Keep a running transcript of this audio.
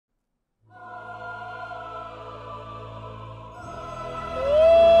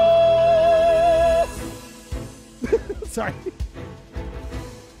Sorry.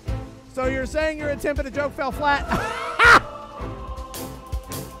 So you're saying your attempt at a joke fell flat?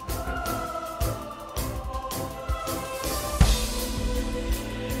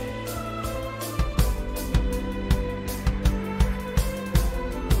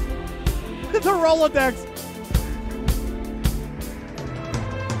 The Rolodex.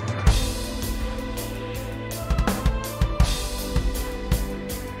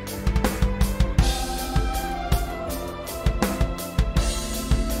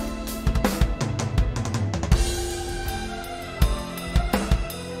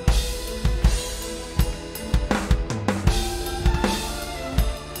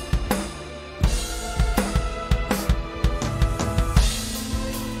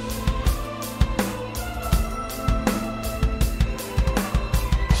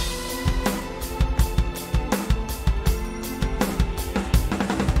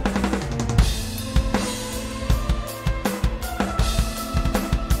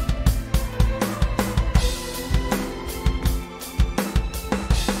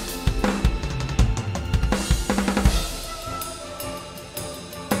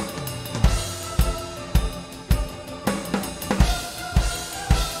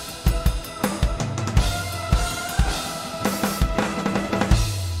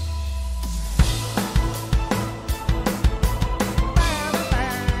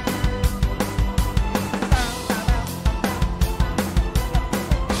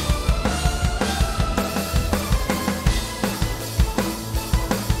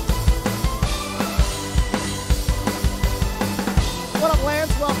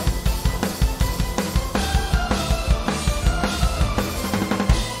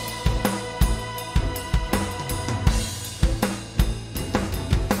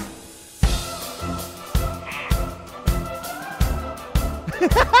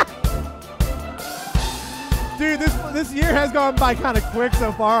 Dude, this year has gone by kind of quick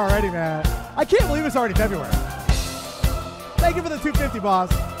so far already, man. I can't believe it's already February. Thank you for the 250,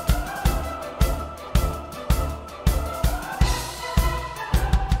 boss.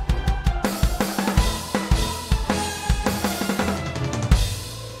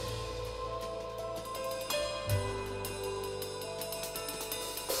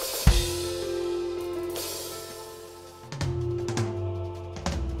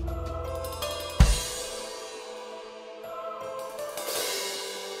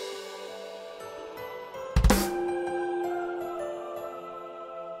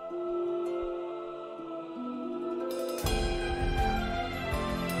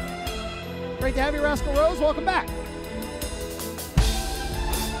 Great to have you, Rascal Rose. Welcome back.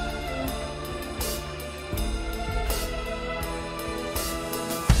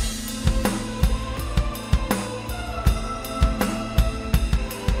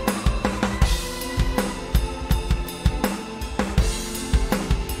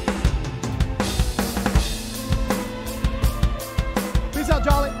 Peace out,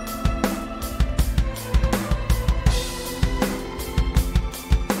 Jolly.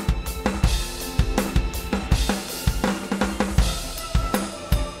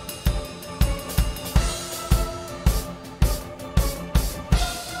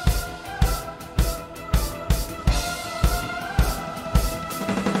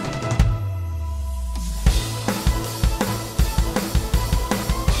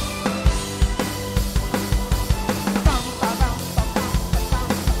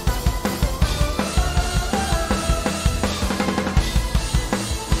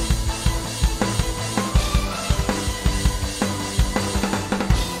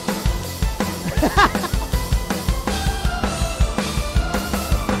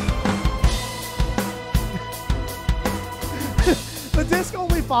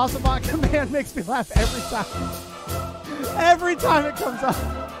 Bossabot command makes me laugh every time. Every time it comes up.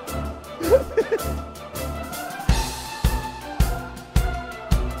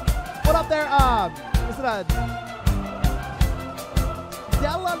 What up there? Is it a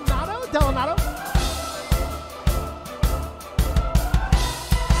Delanato? Delanato?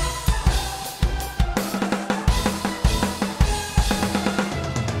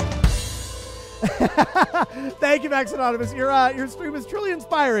 Thank you, Max Anonymous. Your stream is truly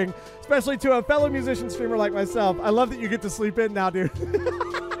inspiring, especially to a fellow musician streamer like myself. I love that you get to sleep in now, dude.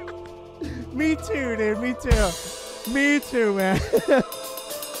 Me too, dude. Me too. Me too, man.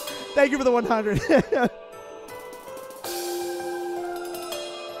 Thank you for the 100.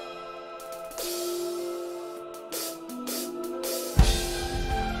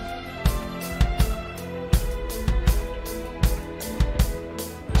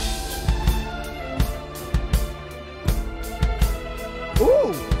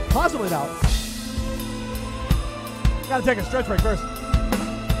 Possibly now. Gotta take a stretch break first.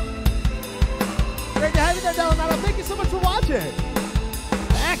 Great to have you there, Delamato. Thank you so much for watching.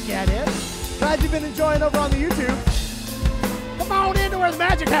 Back at it. Glad you've been enjoying over on the YouTube. Come on into where the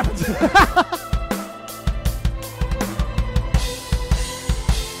magic happens.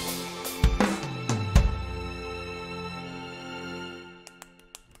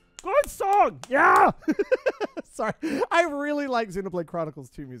 Good song. Yeah. Sorry. I really like Xenoblade Chronicles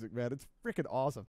 2 music, man. It's freaking awesome.